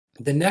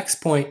The next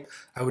point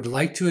I would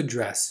like to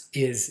address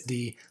is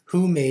the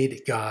 "who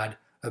made God"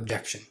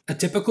 objection. A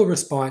typical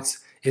response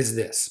is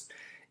this: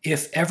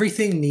 if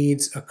everything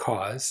needs a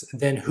cause,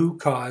 then who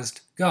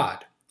caused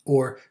God?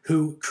 Or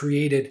who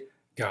created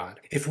God?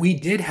 If we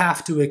did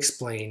have to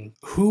explain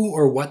who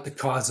or what the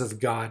cause of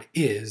God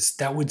is,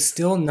 that would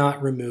still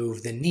not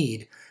remove the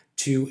need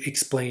to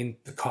explain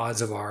the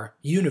cause of our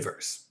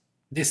universe.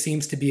 This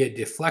seems to be a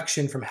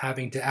deflection from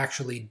having to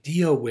actually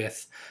deal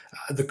with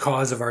the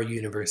cause of our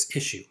universe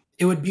issue.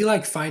 It would be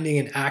like finding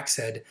an axe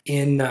head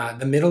in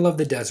the middle of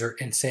the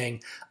desert and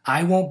saying,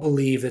 I won't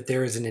believe that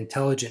there is an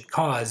intelligent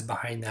cause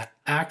behind that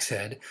axe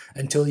head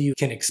until you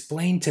can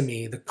explain to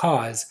me the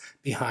cause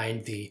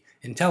behind the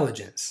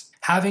intelligence.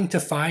 Having to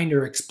find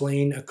or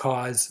explain a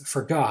cause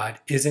for God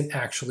isn't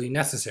actually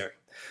necessary.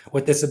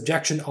 What this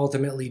objection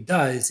ultimately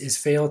does is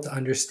fail to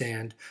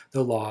understand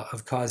the law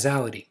of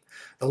causality.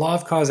 The law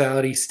of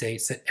causality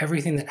states that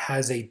everything that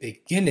has a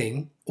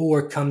beginning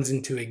or comes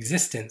into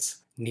existence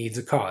needs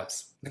a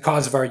cause. The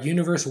cause of our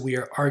universe we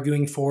are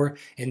arguing for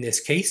in this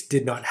case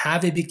did not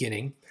have a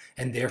beginning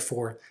and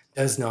therefore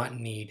does not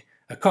need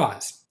a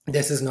cause.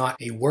 This is not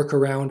a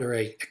workaround or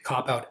a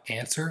cop-out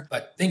answer,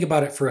 but think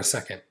about it for a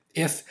second.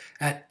 If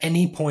at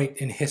any point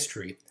in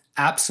history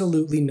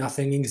absolutely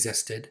nothing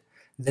existed,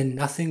 then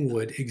nothing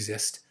would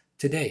exist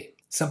today.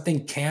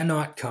 Something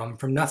cannot come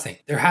from nothing.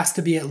 There has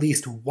to be at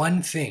least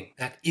one thing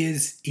that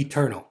is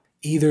eternal.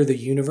 Either the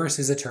universe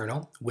is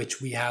eternal,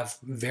 which we have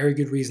very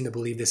good reason to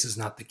believe this is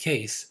not the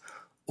case,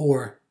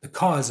 or the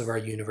cause of our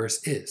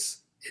universe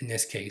is, in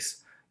this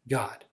case, God.